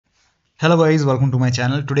Hello guys, welcome to my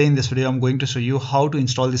channel. Today in this video I'm going to show you how to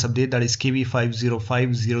install this update, that is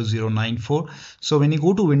KB5050094. So when you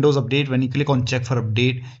go to Windows Update, when you click on check for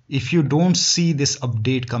update, if you don't see this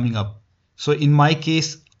update coming up, so in my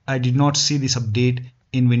case I did not see this update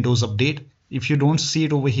in Windows Update. If you don't see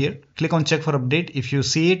it over here, click on check for update. If you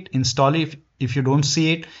see it, install it. If you don't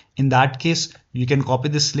see it, in that case you can copy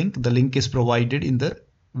this link. The link is provided in the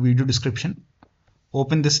video description.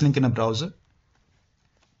 Open this link in a browser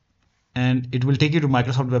and it will take you to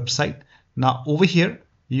Microsoft website. Now over here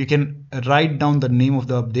you can write down the name of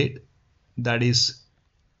the update, that is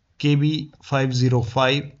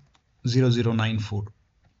KB5050094,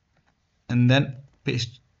 and then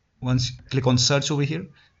paste. Once click on search over here,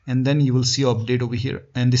 and then you will see update over here,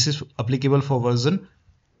 and this is applicable for version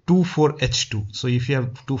 24H2. So if you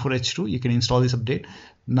have 24H2, you can install this update.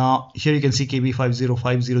 Now here you can see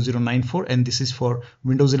KB5050094, and this is for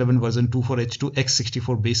Windows 11 version 24H2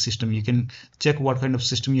 x64 base system. You can check what kind of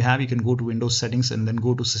system you have. You can go to Windows settings and then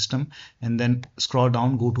go to system and then scroll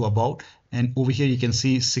down, go to about, and over here you can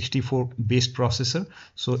see 64 base processor.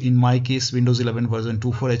 So in my case Windows 11 version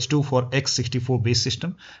 24H2 for x64 base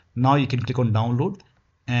system. Now you can click on download,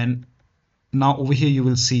 and now over here you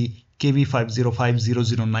will see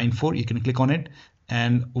KB5050094. You can click on it,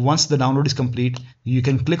 and once the download is complete you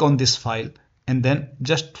can click on this file and then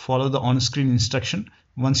just follow the on-screen instruction.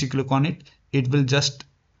 Once you click on it, it will just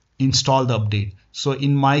install the update. So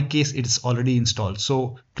in my case it's already installed,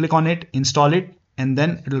 so click on it, install it, and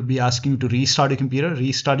then it will be asking you to restart your computer.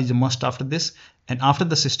 Restart is a must after this, and after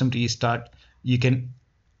the system restart you can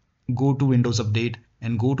go to Windows Update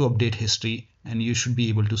and go to update history, and you should be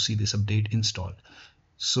able to see this update installed.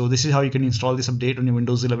 So this is how you can install this update on your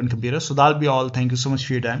Windows 11 computer. So that'll be all. Thank you so much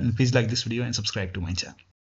for your time, and please like this video and subscribe to my channel.